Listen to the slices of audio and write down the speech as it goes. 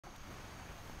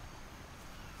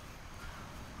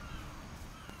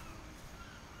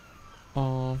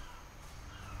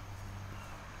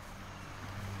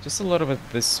Just a little bit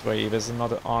this way, there's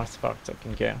another artifact I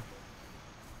can get.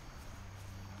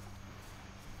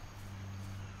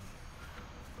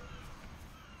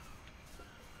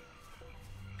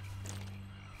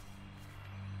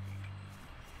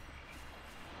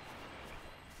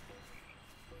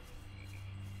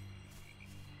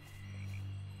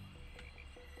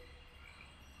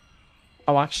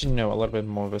 Oh, actually, no, a little bit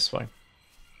more this way.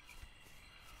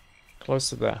 Close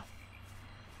to there.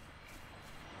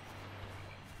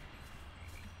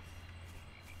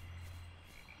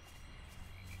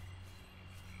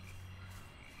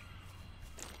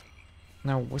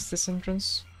 Now, what's this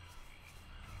entrance?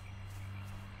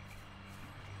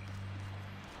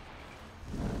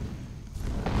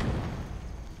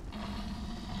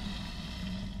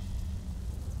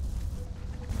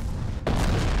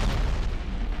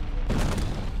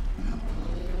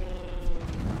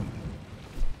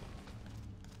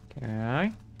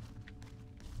 Okay.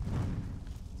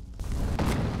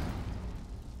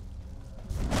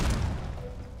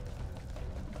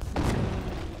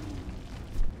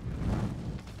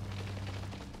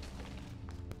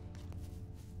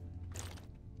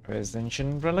 There's the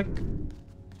ancient relic.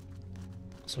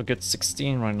 So we get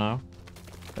 16 right now.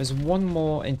 There's one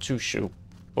more in Tushu,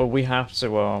 but we have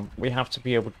to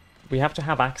be able, we have to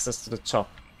have access to the top.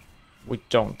 We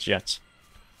don't yet.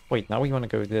 Wait, now we want to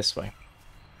go this way.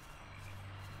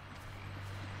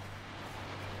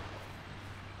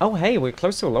 Oh, hey, we're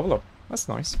close to a level up. That's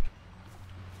nice.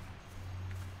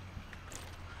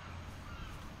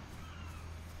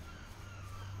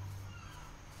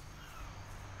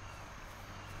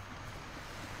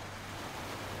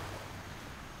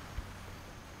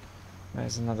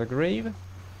 There's another grave.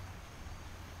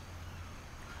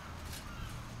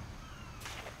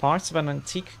 Parts of an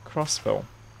antique crossbow.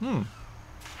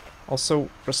 Also,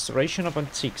 restoration of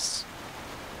antiques.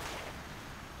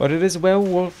 But it is well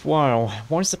worthwhile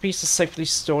once the piece is safely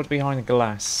stored behind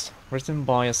glass. Written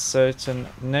by a certain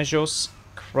Nejos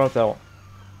Cradle,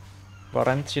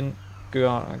 Varantian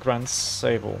Grand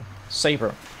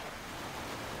Saber.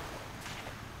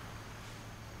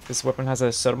 This weapon has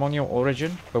a ceremonial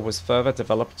origin, but was further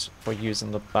developed for use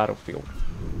in the battlefield.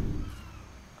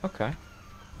 Okay.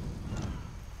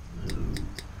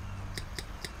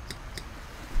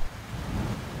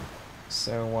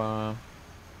 So,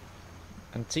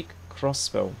 antique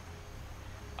crossbow.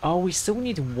 Oh, we still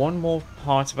need one more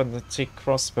part of an antique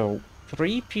crossbow.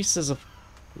 3 pieces of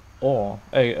ore.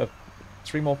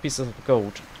 3 more pieces of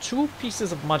gold. 2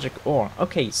 pieces of magic ore.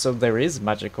 Okay, so there is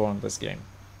magic ore in this game.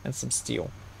 And some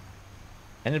steel.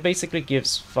 And it basically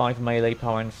gives 5 melee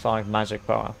power and 5 magic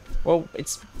power. Well,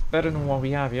 it's better than what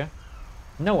we have, yeah?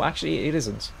 No, actually it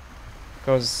isn't.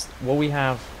 Because what we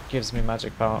have gives me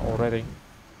magic power already.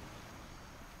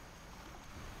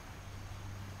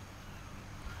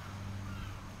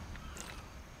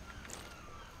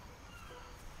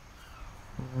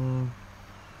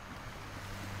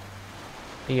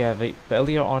 Yeah, the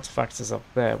earlier artifact is up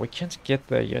there. We can't get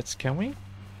there yet, can we?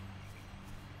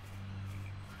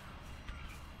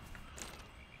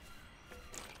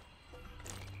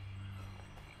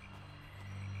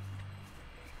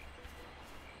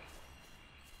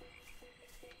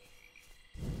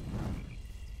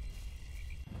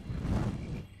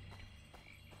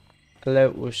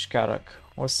 Hello, Ushkarak.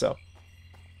 What's up?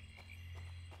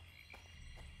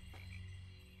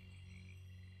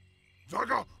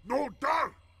 Zaga no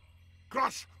dar!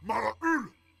 Crash mara ul!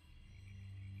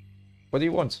 What do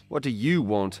you want? What do you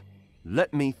want?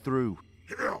 Let me through.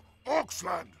 Here,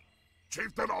 Orcsland!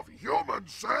 Chieftain of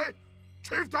humans, say?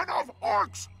 Chieftain of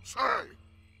orcs, say?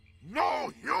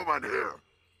 No human here!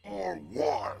 Or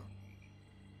war!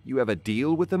 You have a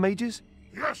deal with the mages?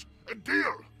 Yes, a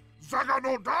deal! Zaga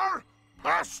no dar?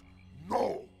 Pass?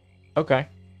 No! Okay.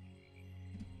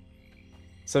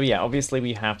 So yeah, obviously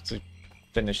we have to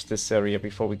finish this area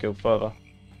before we go further.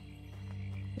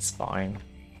 It's fine.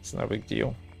 It's no big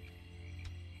deal.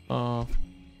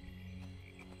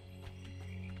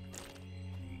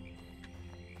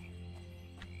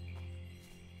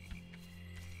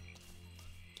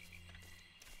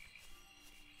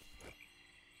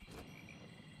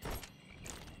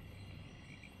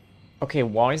 Okay,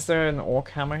 why is there an orc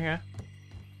hammer here?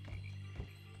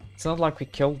 It's not like we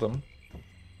killed them.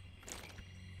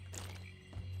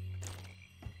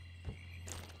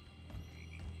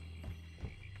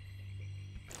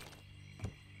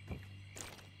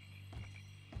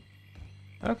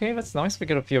 Okay, that's nice. We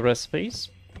got a few recipes.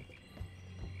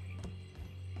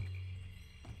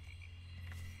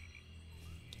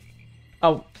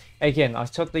 Oh, again, I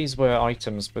thought these were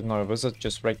items, but no, those are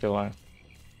just regular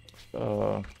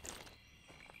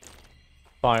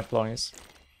fireflies.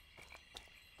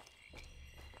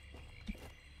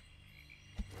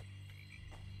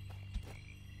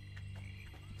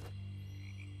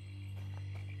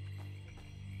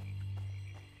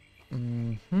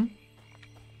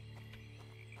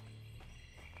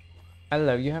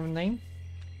 Hello, you have a name?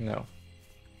 No.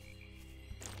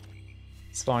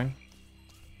 It's fine.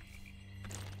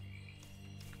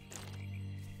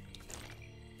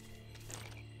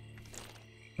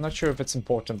 I'm not sure if it's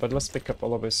important, but let's pick up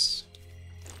all of this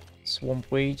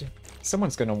swamp weed.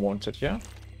 Someone's gonna want it, yeah?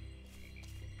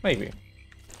 Maybe.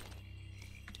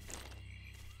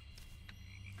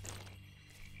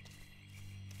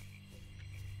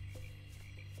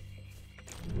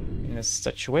 Inner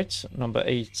statuette, number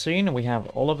 18. We have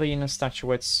all of the inner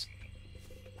statuettes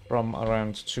from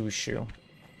around Tushu.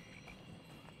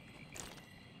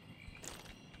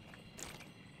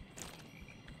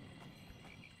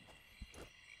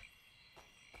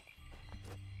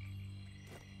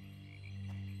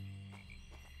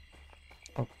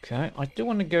 Okay, I do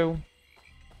want to go...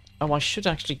 Oh, I should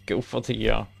actually go for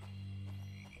the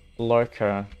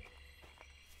lurker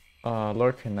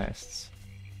nests.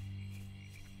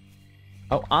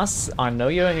 Oh, I know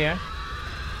you're here.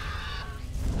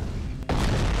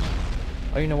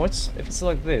 Oh, you know what? If it's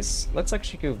like this, let's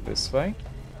actually go this way.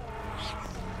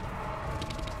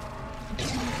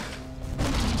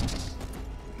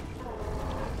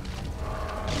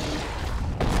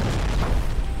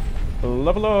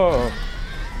 Level up!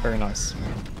 Very nice.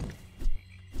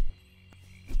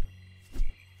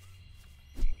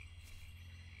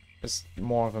 There's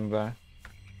more of them there.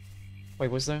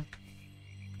 Wait, was there?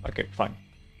 Okay, fine.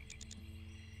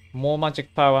 More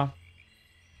magic power.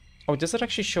 Oh, does it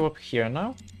actually show up here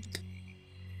now?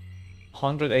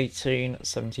 118,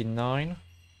 79.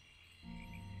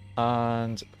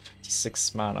 And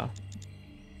 56 mana.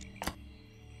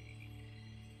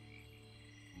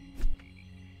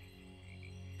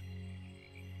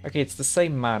 Okay, it's the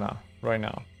same mana right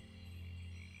now.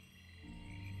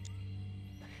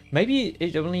 Maybe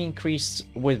it only increased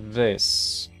with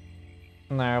this.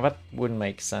 No, that wouldn't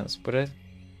make sense, would it?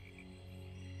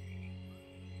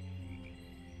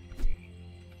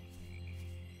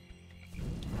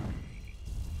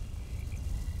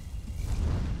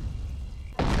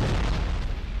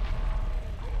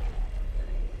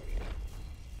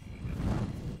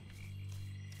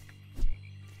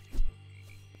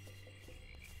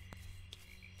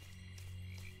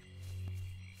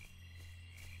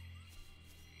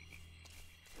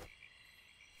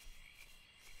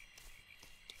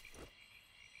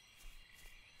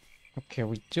 Okay,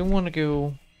 we do want to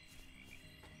go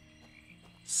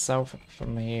south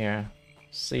from here.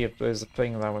 See if there's a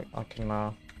thing that I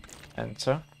can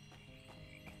enter.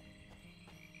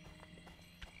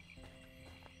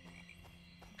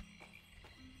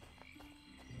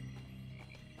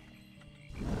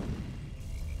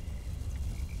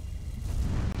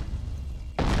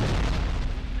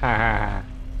 Ha!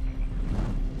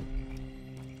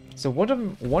 So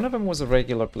one of them was a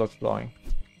regular blood fly.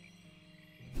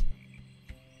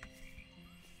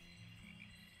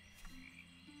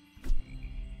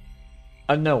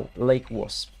 No, Lake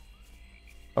Wasp.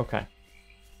 Okay.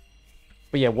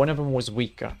 But yeah, one of them was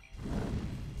weaker.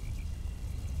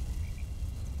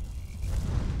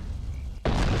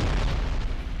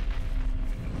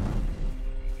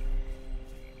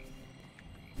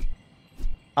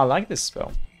 I like this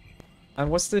spell.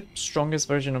 And what's the strongest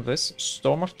version of this?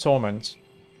 Storm of Torment.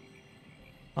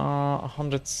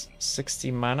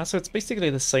 160 mana, so it's basically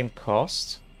the same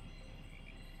cost.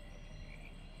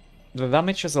 The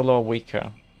damage is a lot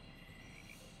weaker.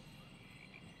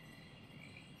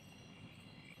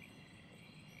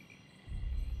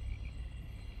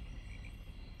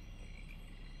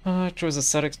 It draws a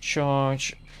static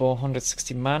charge for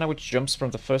 160 mana, which jumps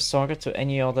from the first target to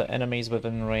any other enemies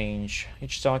within range.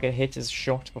 Each target hit is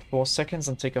shocked for 4 seconds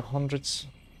and take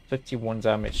 151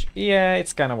 damage. Yeah,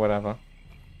 it's kinda whatever.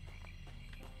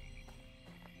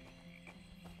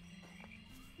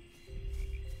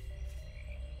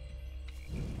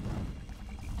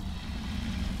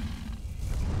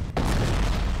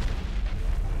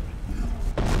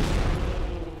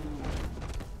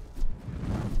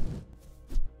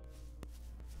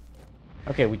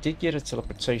 Okay, we did get a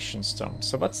teleportation stone,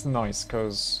 so that's nice,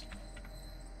 because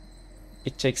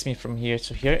it takes me from here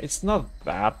to here. It's not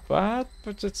that bad,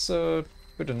 but it's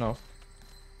good enough.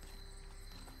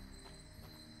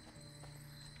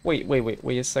 Wait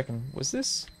a second. Was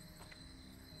this?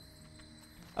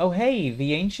 Oh hey,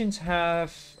 the ancients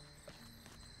have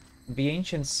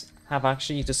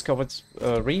actually discovered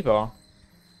rebar.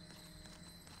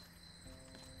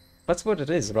 That's what it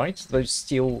is, right? Those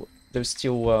steel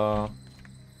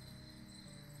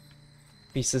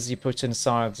pieces you put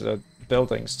inside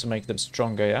buildings to make them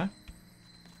stronger, yeah?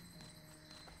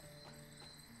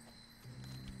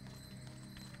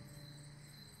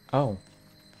 Oh.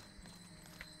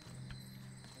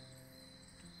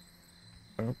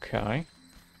 Okay.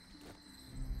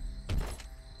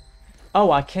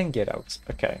 Oh, I can get out.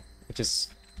 Okay.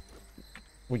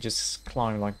 We just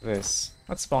climb like this.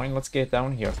 That's fine. Let's get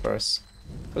down here first.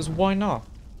 Because why not?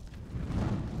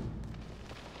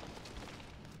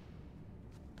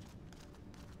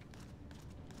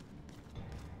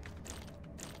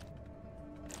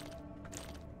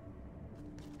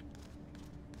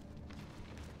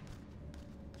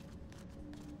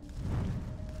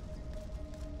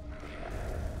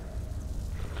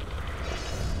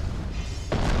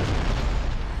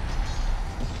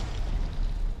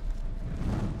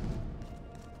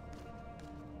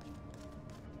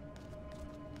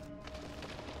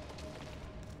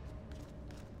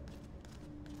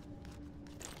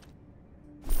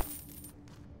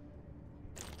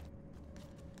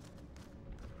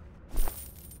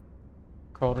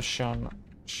 Coruscant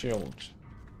shield.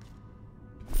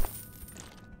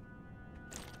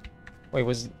 Wait,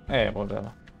 was...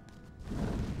 whatever.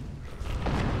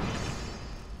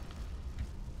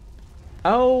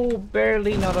 Oh,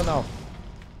 barely not enough.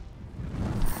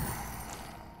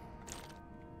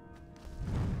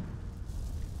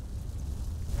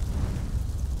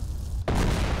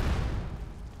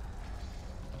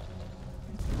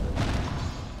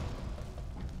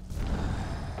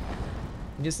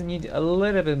 You just need a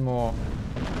little bit more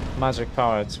magic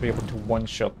power to be able to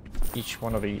one-shot each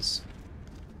one of these.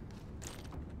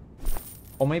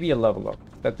 Or maybe a level up,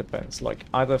 that depends. Like,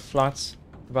 either flat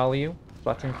value,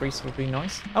 flat increase would be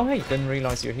nice. Oh hey, didn't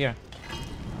realize you're here.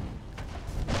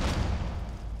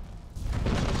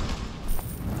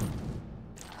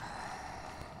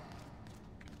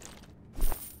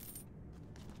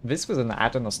 This was an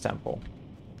Adonis temple.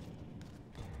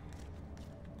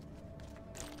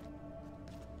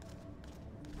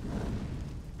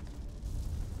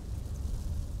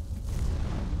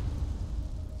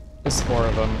 There's 4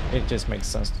 of them, it just makes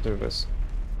sense to do this.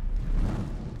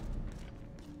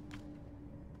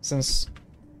 Since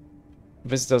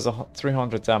this does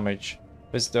 300 damage,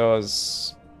 this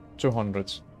does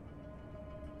 200.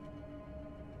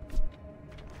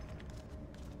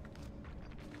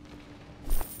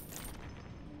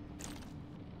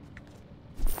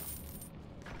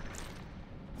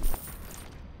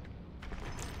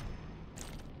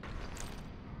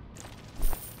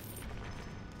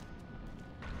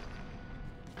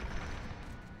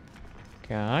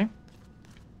 Okay.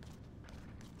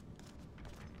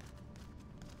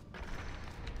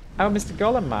 Oh, Mr.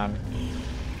 Golem Man.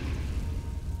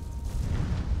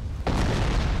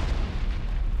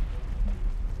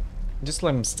 Just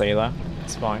let him stay there.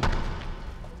 It's fine.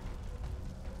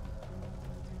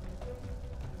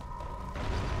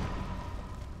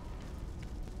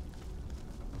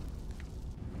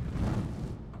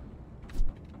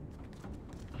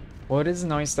 Well, it is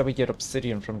nice that we get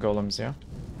obsidian from golems, yeah?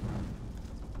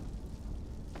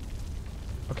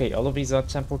 Okay, all of these are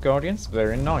temple guardians.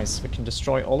 Very nice. We can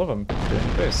destroy all of them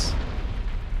doing this.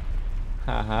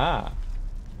 Haha.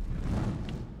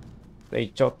 They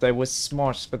thought they were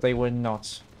smart, but they were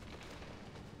not.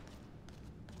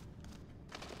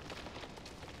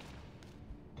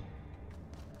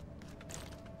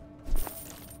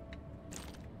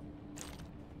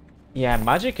 Yeah,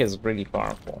 magic is really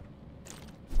powerful.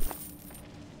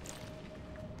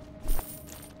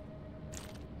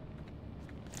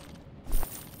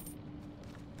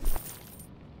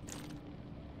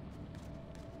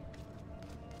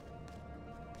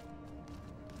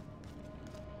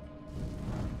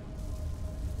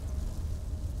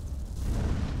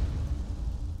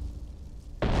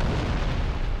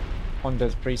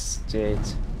 Undead priest dead.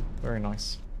 Very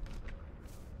nice.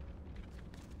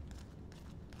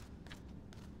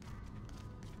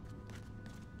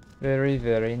 Very,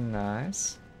 very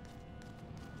nice.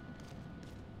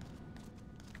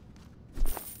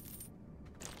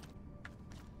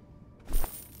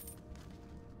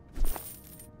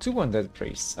 Two undead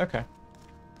priests, okay.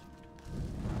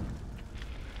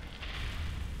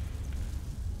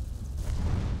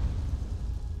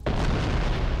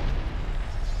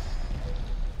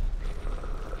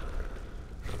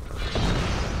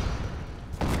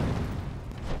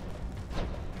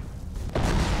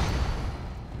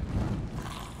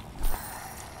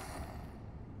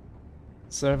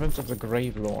 Servant of the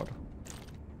Grave Lord.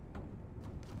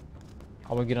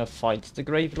 Are we gonna fight the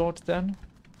Grave Lord then?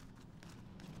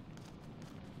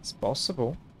 It's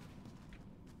possible.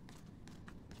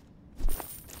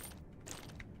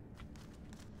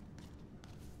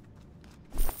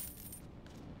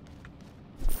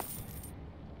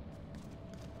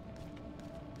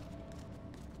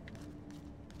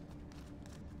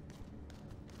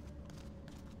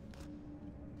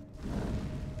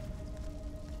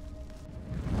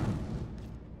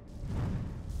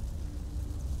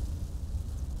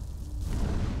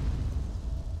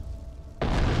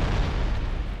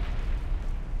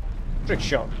 electric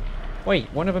shock.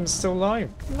 Wait, one of them's still alive.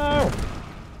 No!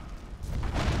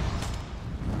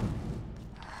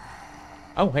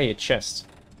 Oh, hey, a chest.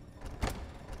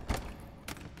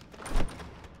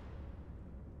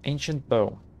 Ancient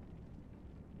bow.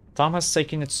 Time has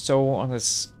taken its toll on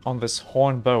this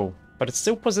horn bow, but it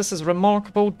still possesses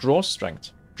remarkable draw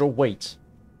strength. Draw weight.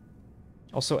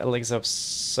 Also elixir of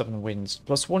 7 winds.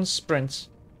 +1 sprint.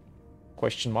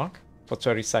 Question mark. For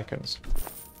 30 seconds.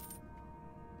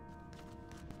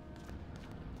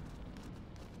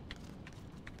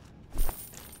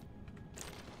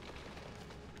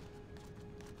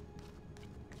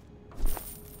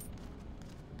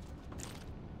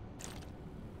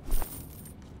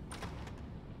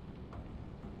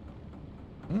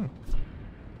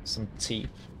 Some teeth.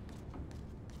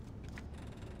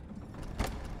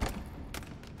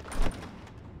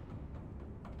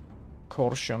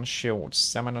 Caution shield,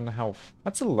 stamina and health.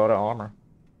 That's a lot of armor.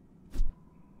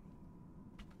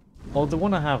 Well, the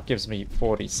one I have gives me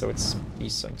 40, so it's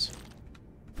decent.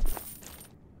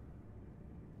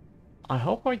 I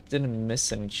hope I didn't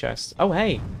miss any chests. Oh,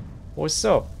 hey! What's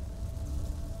up?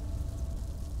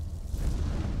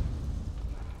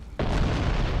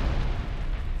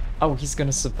 Oh, he's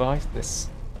gonna survive this.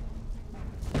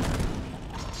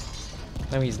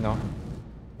 No, he's not.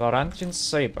 Laurentian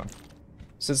Saber.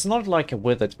 So it's not like a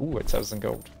withered... Ooh, 1,000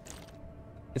 gold.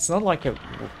 It's not like a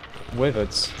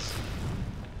withered...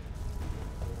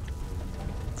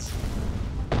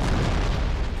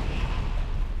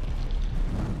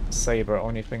 saber or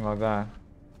anything like that.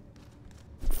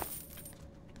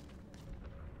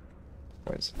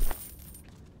 Where is it?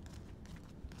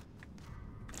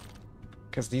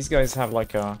 Because these guys have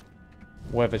like a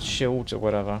weathered shield or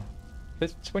whatever.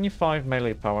 But 25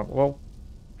 melee power. Well,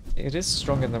 it is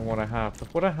stronger than what I have,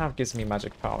 but what I have gives me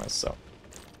magic power, so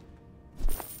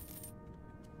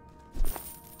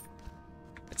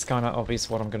it's kind of obvious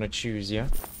what I'm gonna choose, yeah.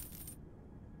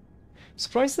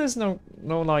 Surprised there's no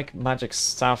like magic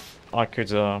staff I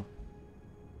could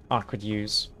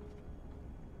use.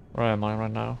 Where am I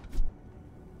right now?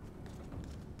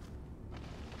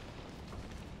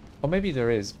 Or maybe there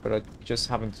is, but I just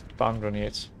haven't found one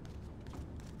yet.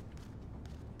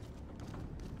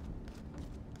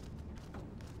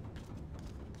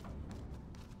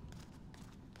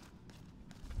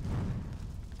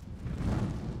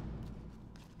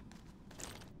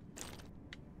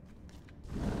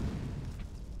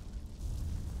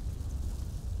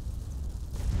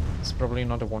 It's probably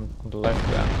another one on the left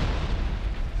there.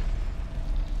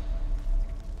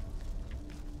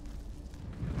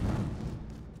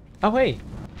 Oh, hey!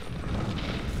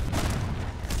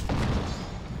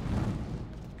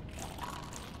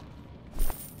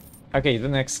 Okay,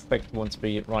 didn't expect one to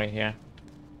be right here.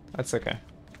 That's okay.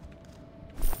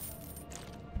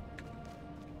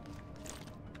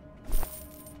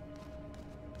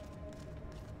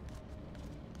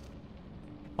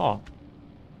 Oh.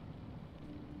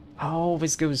 Oh,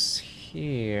 this goes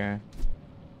here.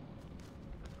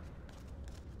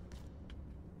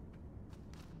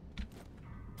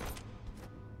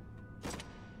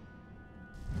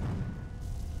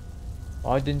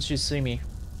 Why didn't you see me?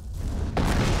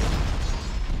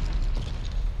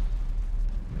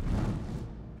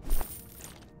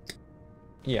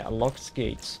 Yeah, locked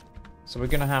gate. So we're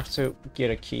gonna have to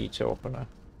get a key to open it.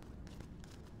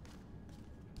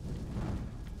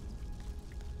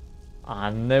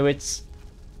 I knew it.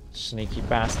 Sneaky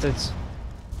bastards.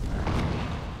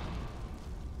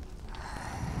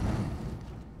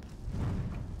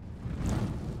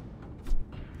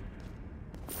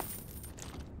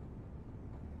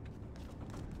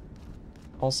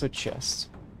 Also chest.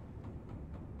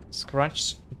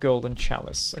 Scratched golden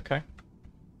chalice. Okay.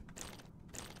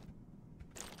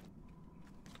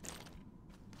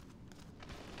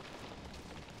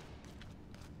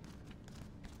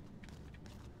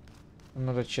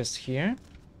 Another chest here.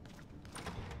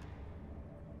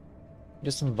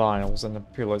 Just some vials and the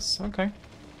pillars. Okay.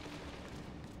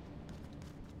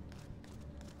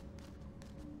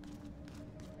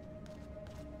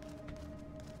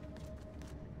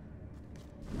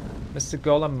 Mr.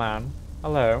 Golem Man.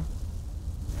 Hello.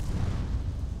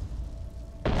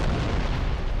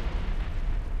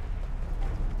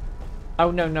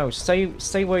 Oh no no, stay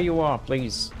where you are,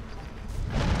 please.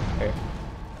 Okay.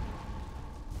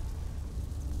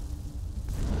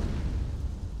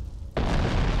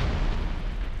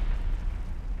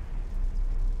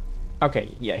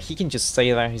 Okay, yeah, he can just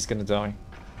stay there, he's gonna die.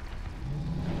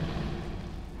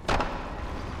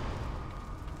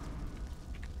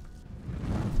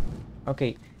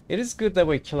 Okay, it is good that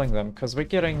we're killing them, because we're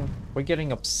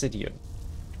getting obsidian.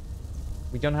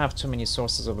 We don't have too many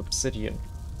sources of obsidian.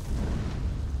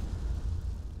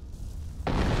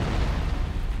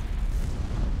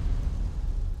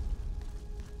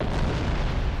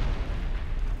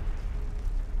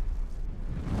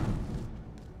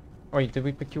 Wait, did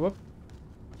we pick you up?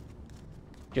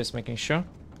 Just making sure.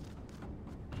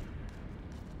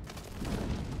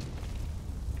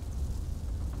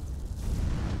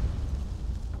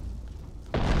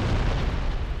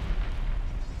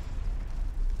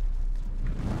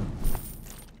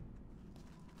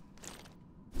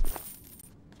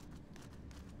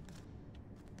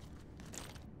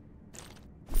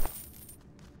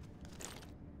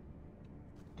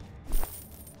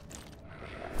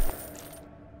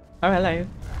 Oh, hello.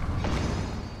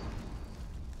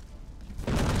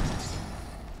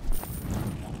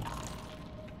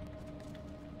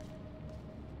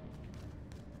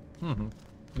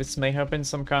 This may have been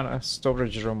some kind of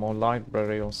storage room or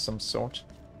library or some sort.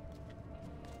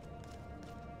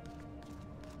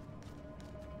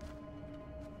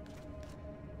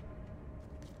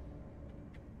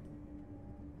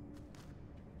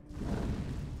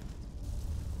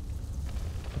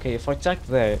 Okay, if I attack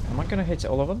there, am I gonna hit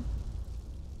all of them?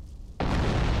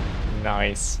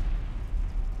 Nice.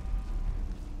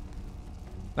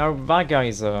 Now that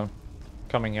guy's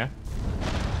coming here.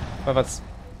 But that's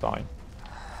fine.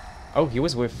 Oh, he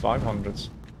was with 500.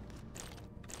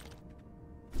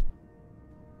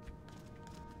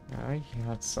 Alright, he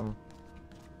had some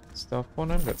stuff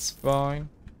on him, that's fine.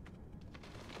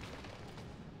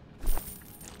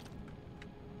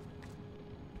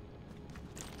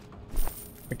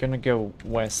 We're gonna go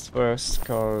west first,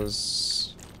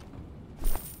 cause...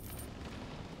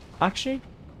 Actually...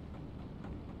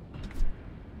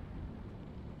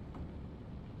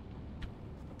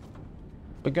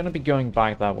 We're gonna be going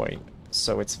back that way,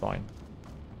 so it's fine.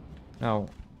 Now,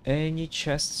 any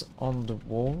chests on the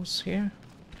walls here?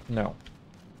 No.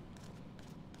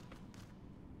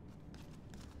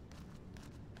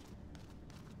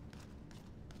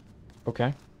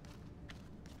 Okay.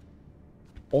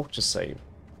 Autosave.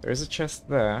 There is a chest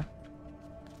there.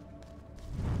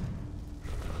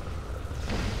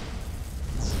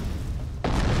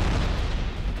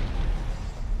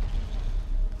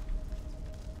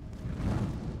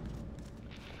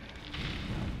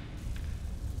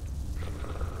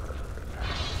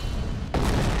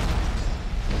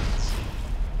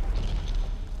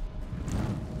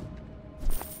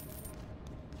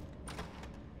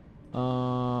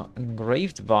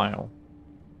 Engraved vial.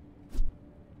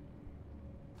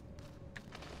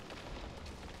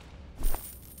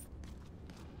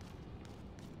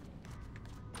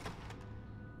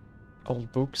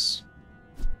 Old books.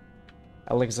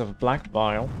 Elixir of Black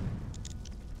Vial.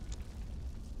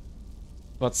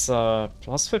 What's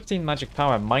plus 15 magic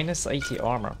power, minus 80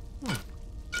 armor.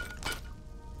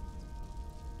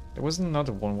 There was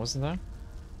another one, wasn't there?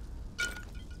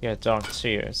 Yeah, Dark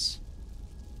Tears.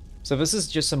 So this is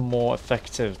just a more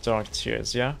effective Dark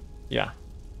Tears, yeah? Yeah.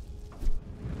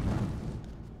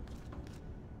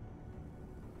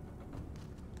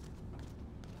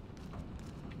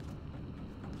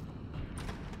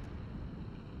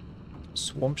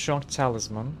 Swamp Shark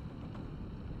Talisman.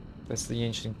 That's the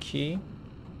ancient key.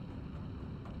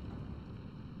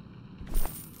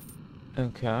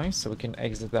 Okay, so we can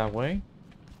exit that way.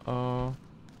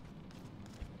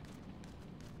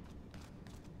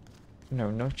 No,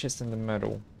 no chest in the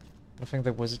middle. I think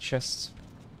there was a chest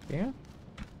here?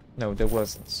 No, there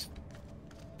wasn't.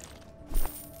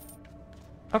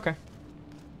 Okay.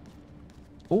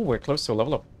 Oh, we're close to a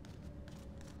level up.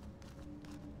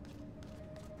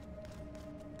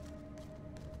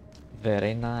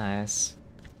 Very nice.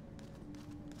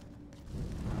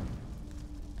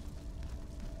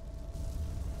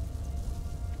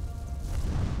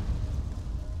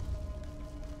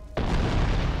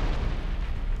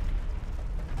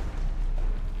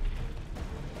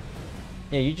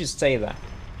 Yeah, you just stay there.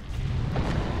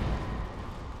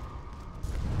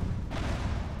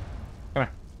 Come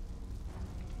here.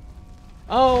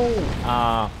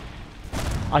 Oh!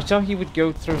 I thought he would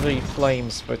go through the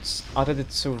flames, but I did it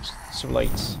too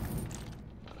late.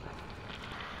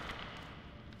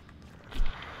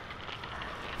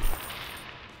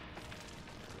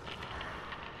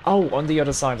 Oh, on the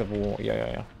other side of the wall.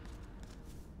 Yeah.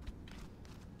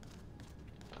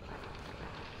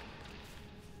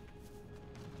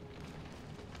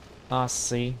 I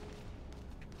see.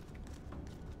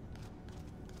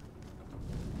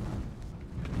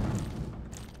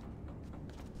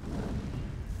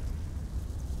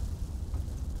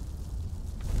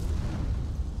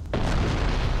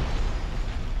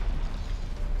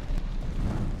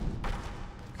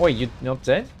 Wait, you're not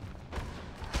dead?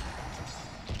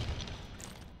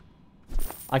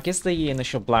 I guess the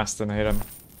initial blast didn't hit him.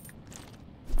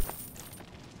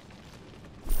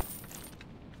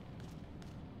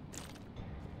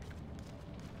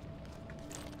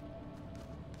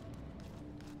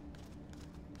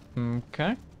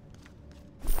 Okay.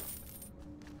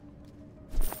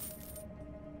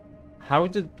 How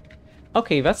did...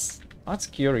 Okay, that's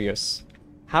curious.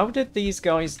 How did these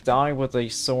guys die with the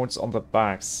swords on their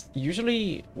backs?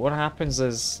 Usually what happens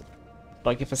is,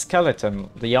 like if a skeleton,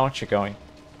 the archer guy,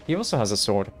 he also has a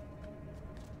sword.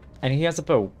 And he has a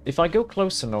bow. If I go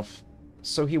close enough,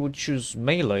 so he would choose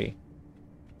melee,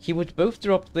 he would both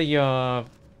drop the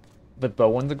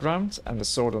bow on the ground and the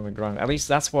sword on the ground. At least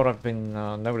that's what I've been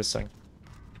noticing.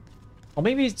 Or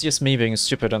maybe it's just me being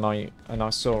stupid and I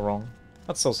saw wrong.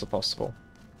 That's also possible.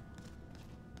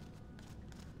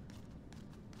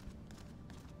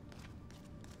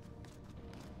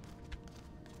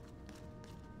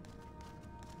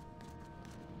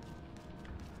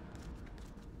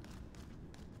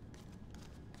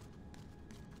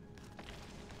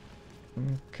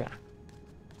 Okay.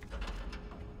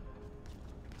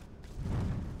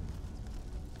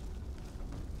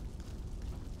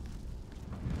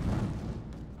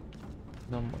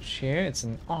 Not much here. It's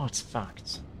an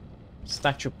artifact.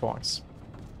 Statue parts.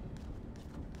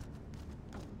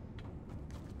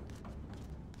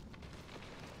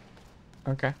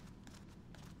 Okay.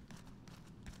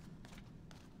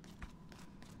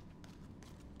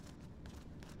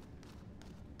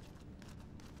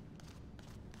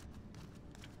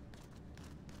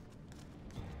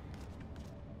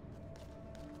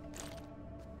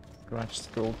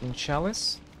 Scratched golden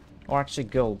chalice. Or actually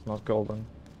gold, not golden.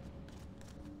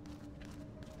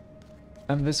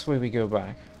 And this way we go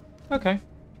back. Okay.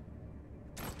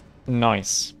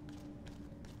 Nice.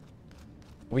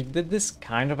 We did this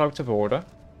kind of out of order.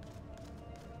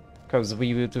 Because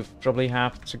we would have probably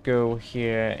have to go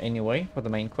here anyway for the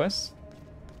main quest.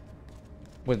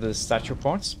 With the statue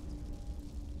parts.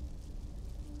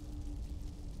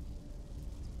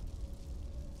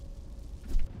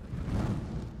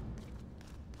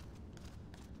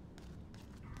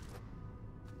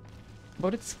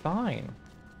 But it's fine.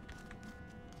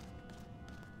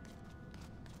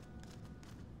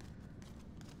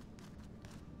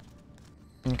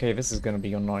 Okay, this is gonna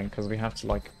be annoying because we have to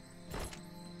like...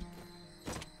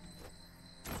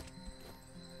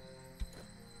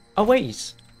 Oh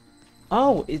wait!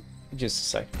 Oh, just a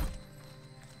sec.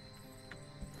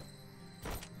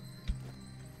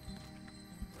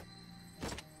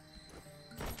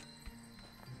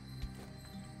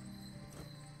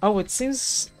 Oh, it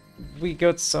seems we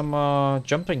got some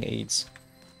jumping aids.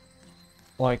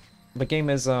 Like, the game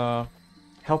is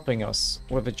helping us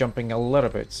with the jumping a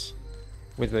little bit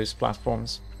with those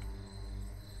platforms.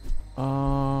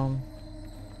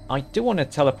 I do want to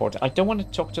teleport. I don't want to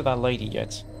talk to that lady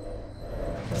yet.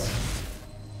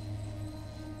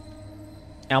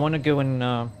 I want to go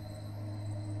and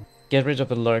get rid of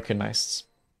the lurker nests.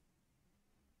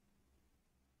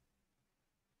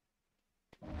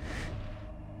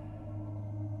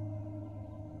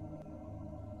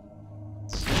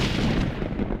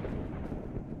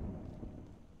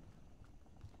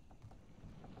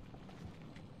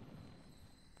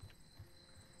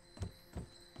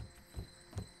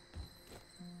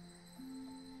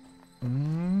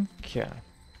 Okay.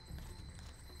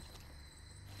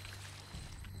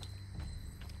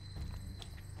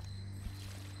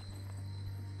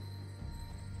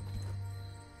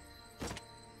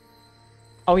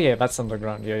 Oh yeah, that's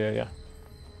underground. Yeah.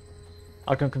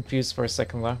 I got confused for a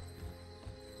second there.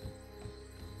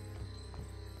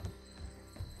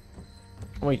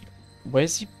 Wait,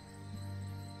 where's he?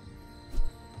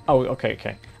 Oh,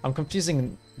 okay. I'm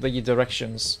confusing the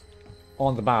directions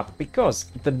on the map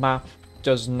because the map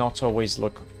does not always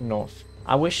look north.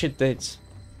 I wish it did.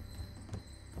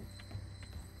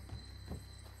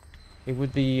 It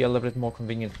would be a little bit more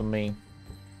convenient for me.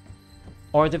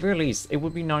 Or at the very least, it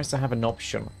would be nice to have an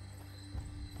option.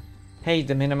 Hey,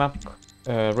 the minimap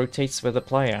rotates with the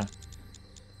player.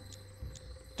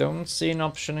 Don't see an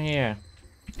option here.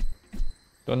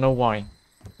 Don't know why,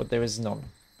 but there is none.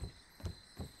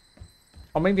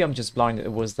 Or maybe I'm just blind.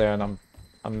 It was there, and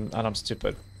I'm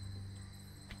stupid.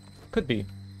 Could be.